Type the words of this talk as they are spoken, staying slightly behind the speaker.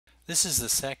This is the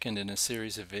second in a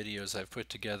series of videos I've put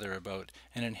together about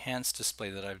an enhanced display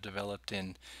that I've developed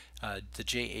in the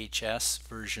JHS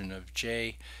version of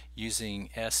J using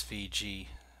SVG,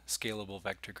 Scalable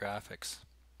Vector Graphics.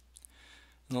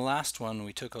 In the last one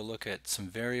we took a look at some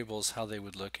variables, how they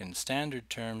would look in standard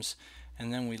terms,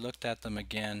 and then we looked at them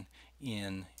again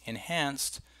in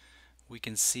enhanced. We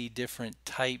can see different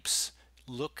types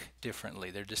look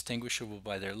differently. They're distinguishable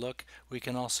by their look. We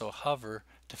can also hover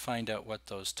to find out what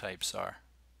those types are.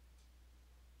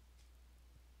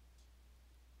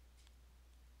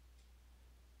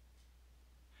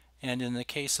 And in the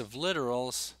case of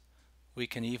literals, we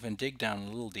can even dig down a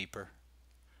little deeper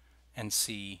and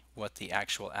see what the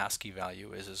actual ASCII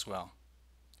value is as well.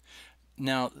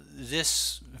 Now,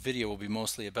 this video will be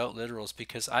mostly about literals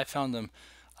because I found them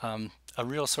a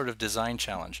real sort of design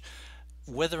challenge,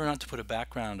 whether or not to put a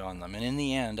background on them. And in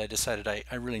the end I decided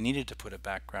I really needed to put a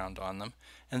background on them,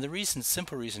 and the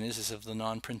simple reason is of the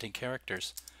non-printing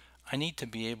characters. I need to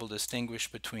be able to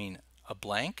distinguish between a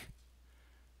blank,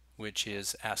 which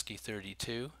is ASCII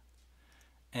 32,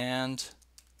 and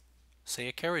say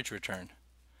a carriage return,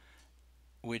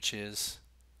 which is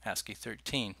ASCII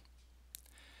 13.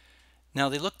 Now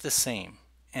they look the same,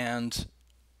 and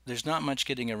there's not much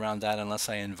getting around that unless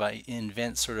I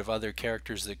invent sort of other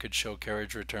characters that could show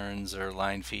carriage returns or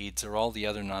line feeds or all the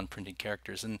other non-printing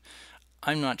characters, and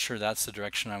I'm not sure that's the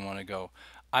direction I want to go.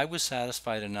 I was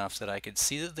satisfied enough that I could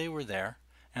see that they were there,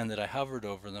 and that I hovered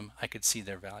over them, I could see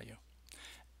their value.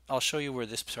 I'll show you where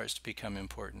this starts to become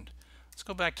important. Let's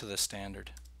go back to the standard.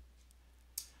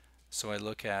 So I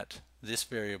look at this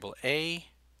variable A,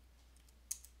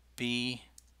 B,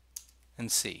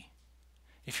 and C.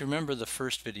 If you remember the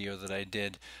first video that I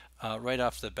did, right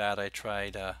off the bat I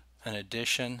tried an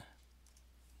addition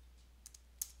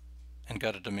and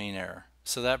got a domain error.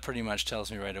 So that pretty much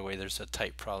tells me right away there's a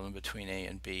type problem between A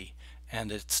and B,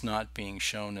 and it's not being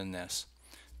shown in this.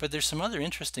 But there's some other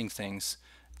interesting things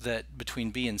that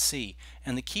between B and C,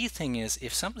 and the key thing is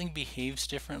if something behaves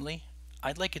differently,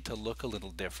 I'd like it to look a little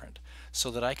different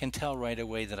so that I can tell right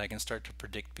away that I can start to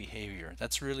predict behavior.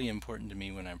 That's really important to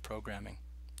me when I'm programming.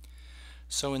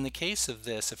 So in the case of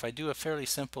this, if I do a fairly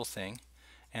simple thing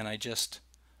and I just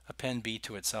append B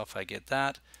to itself, I get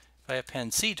that. If I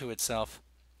append C to itself,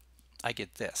 I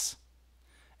get this.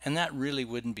 And that really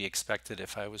wouldn't be expected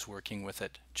if I was working with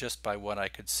it just by what I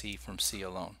could see from C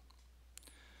alone.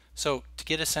 So to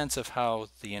get a sense of how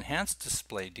the enhanced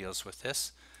display deals with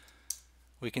this,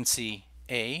 we can see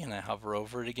A, and I hover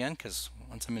over it again because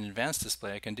once I'm in advanced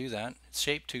display I can do that. It's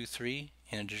shape 2-3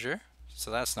 integer,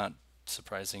 so that's not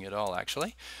surprising at all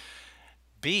actually.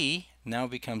 B now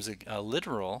becomes a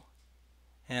literal,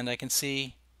 and I can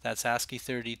see that's ASCII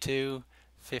 32,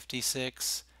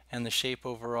 56, and the shape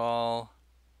overall,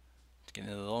 to get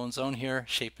into the lone zone here,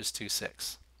 shape is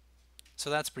 2-6. So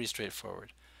that's pretty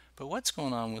straightforward. But what's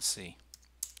going on with C?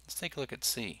 Let's take a look at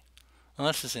C. Well,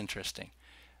 this is interesting.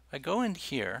 If I go in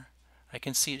here, I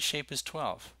can see its shape is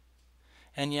 12.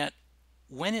 And yet,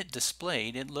 when it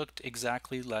displayed, it looked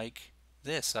exactly like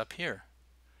this up here.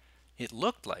 It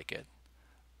looked like it,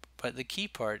 but the key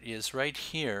part is right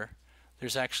here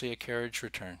there's actually a carriage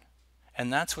return,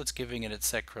 and that's what's giving it its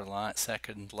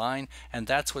second line, and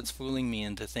that's what's fooling me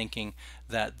into thinking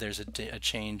that there's a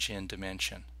change in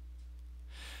dimension.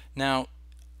 Now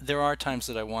there are times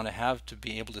that I want to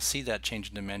be able to see that change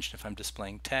in dimension. If I'm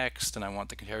displaying text and I want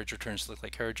the carriage returns to look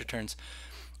like carriage returns,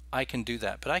 I can do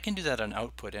that, but I can do that on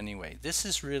output anyway. This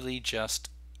is really just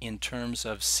in terms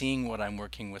of seeing what I'm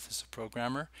working with as a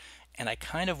programmer, and I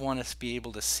kind of want to be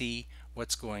able to see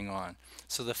what's going on.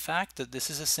 So the fact that this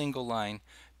is a single line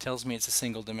tells me it's a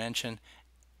single dimension,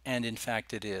 and in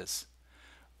fact it is.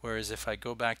 Whereas if I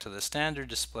go back to the standard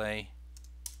display,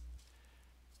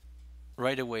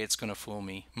 right away it's going to fool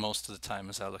me most of the time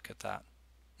as I look at that.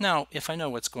 Now if I know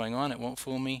what's going on, it won't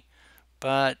fool me,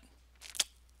 but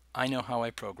I know how I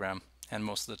program, and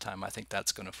most of the time I think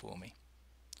that's going to fool me.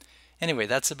 Anyway,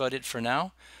 that's about it for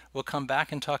now. We'll come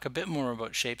back and talk a bit more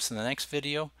about shapes in the next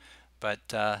video, but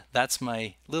that's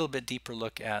my little bit deeper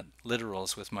look at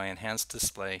literals with my enhanced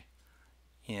display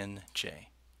in J.